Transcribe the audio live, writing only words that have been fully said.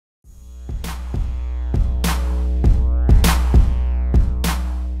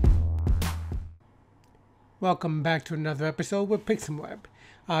Welcome back to another episode with PixelWeb.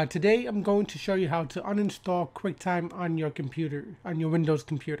 Today I'm going to show you how to uninstall QuickTime on your computer, on your Windows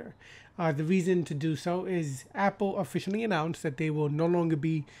computer. The reason to do so is Apple officially announced that they will no longer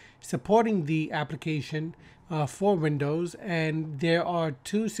be supporting the application for Windows, and there are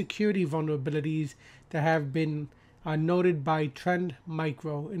two security vulnerabilities that have been noted by Trend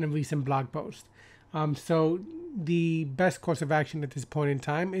Micro in a recent blog post. So the best course of action at this point in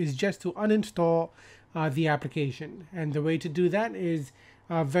time is just to uninstall the application, and the way to do that is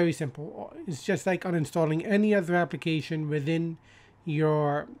very simple. It's just like uninstalling any other application within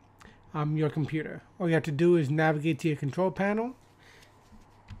your computer. All you have to do is navigate to your control panel,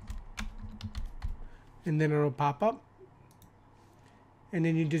 and then it'll pop up, and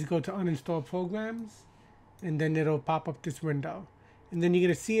then you just go to uninstall programs, and then it'll pop up this window, and then you're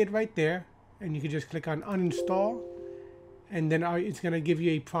going to see it right there, and you can just click on uninstall, and then it's going to give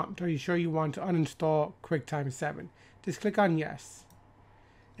you a prompt. Are you sure you want to uninstall QuickTime 7? Just click on yes,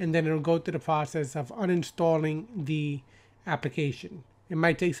 and then it'll go through the process of uninstalling the application. It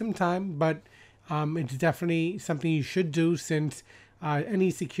might take some time, but it's definitely something you should do, since any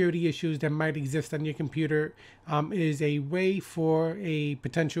security issues that might exist on your computer is a way for a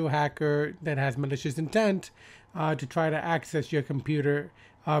potential hacker that has malicious intent to try to access your computer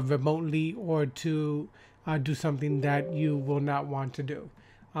remotely, or to do something that you will not want to do.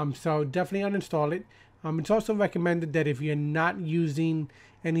 So definitely uninstall it. It's also recommended that if you're not using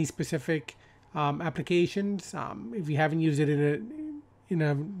any specific applications, if you haven't used it in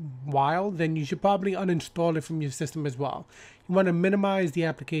a while, then you should probably uninstall it from your system as well. You want to minimize the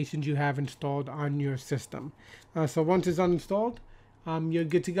applications you have installed on your system. So once it's uninstalled, you're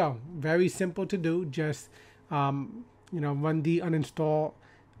good to go. Very simple to do. Just run the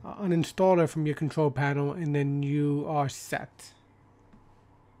uninstaller from your control panel, and then you are set.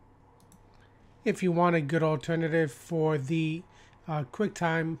 If you want a good alternative for the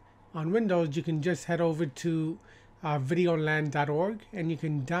QuickTime on Windows, you can just head over to videoland.org, and you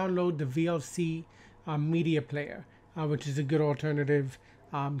can download the VLC media player, which is a good alternative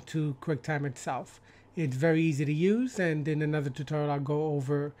to QuickTime itself. It's very easy to use, and in another tutorial I'll go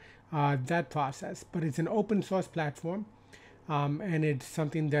over that process. But it's an open source platform, and it's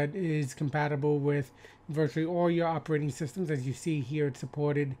something that is compatible with virtually all your operating systems. As you see here, it's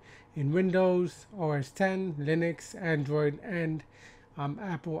supported in Windows, OS X, Linux, Android, and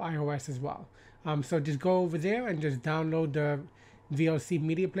Apple iOS as well. So just go over there and just download the VLC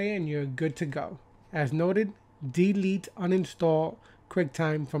media player, and you're good to go. As noted, delete, uninstall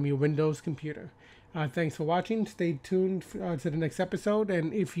QuickTime from your Windows computer. Thanks for watching. Stay tuned to the next episode,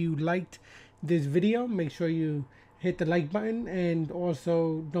 and if you liked this video, make sure you hit the like button, and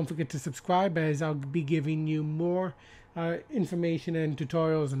also don't forget to subscribe, as I'll be giving you more information and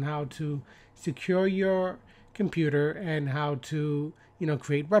tutorials on how to secure your computer and how to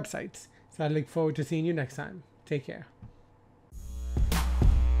create websites. So I look forward to seeing you next time. Take care.